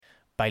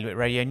Bailiwick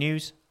Radio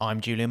News, I'm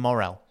Julian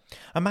Morrell.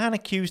 A man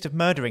accused of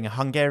murdering a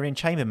Hungarian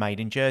chambermaid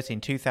in Jersey in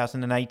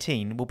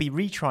 2018 will be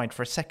retried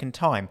for a second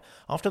time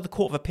after the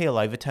Court of Appeal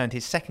overturned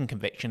his second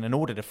conviction and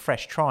ordered a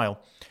fresh trial.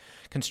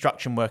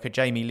 Construction worker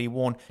Jamie Lee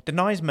Warren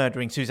denies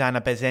murdering Susanna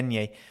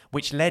Bezenye,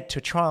 which led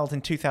to trials in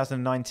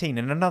 2019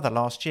 and another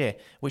last year,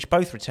 which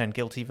both returned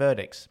guilty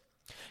verdicts.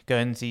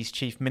 Guernsey's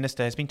chief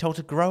minister has been told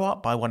to grow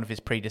up by one of his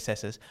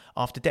predecessors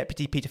after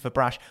Deputy Peter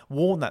Ferbrache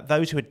warned that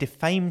those who had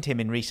defamed him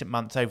in recent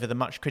months over the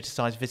much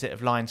criticised visit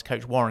of Lions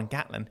coach Warren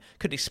Gatland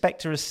could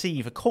expect to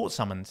receive a court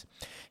summons.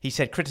 He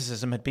said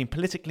criticism had been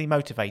politically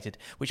motivated,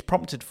 which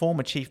prompted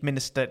former Chief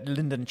Minister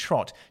Lyndon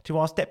Trott to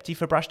ask Deputy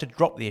Ferbrache to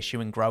drop the issue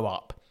and grow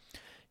up.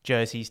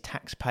 Jersey's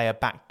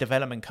taxpayer-backed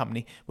development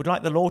company would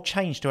like the law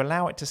changed to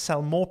allow it to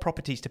sell more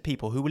properties to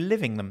people who were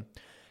living them.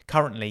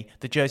 Currently,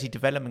 the Jersey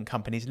Development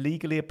Company is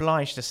legally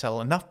obliged to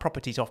sell enough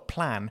properties off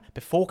plan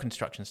before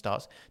construction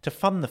starts to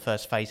fund the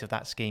first phase of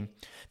that scheme.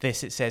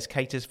 This, it says,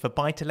 caters for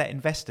buy-to-let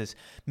investors,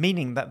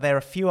 meaning that there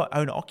are fewer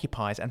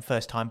owner-occupiers and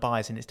first-time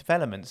buyers in its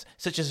developments,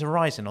 such as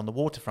Horizon on the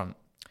waterfront.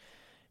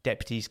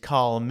 Deputies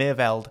Carl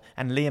Meerveld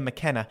and Liam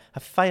McKenna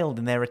have failed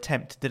in their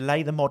attempt to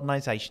delay the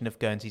modernisation of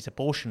Guernsey's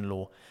abortion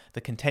law.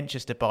 The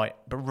contentious debate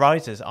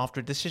rises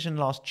after a decision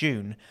last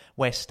June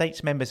where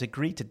states members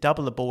agreed to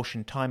double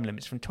abortion time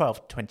limits from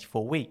 12 to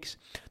 24 weeks.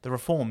 The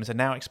reforms are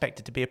now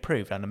expected to be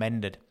approved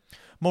unamended.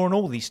 More on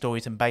all these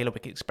stories on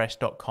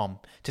bailiwickexpress.com.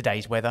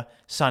 Today's weather,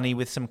 sunny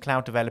with some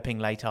cloud developing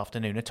late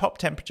afternoon, a top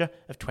temperature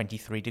of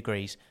 23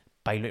 degrees.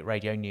 Bailiwick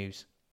Radio News.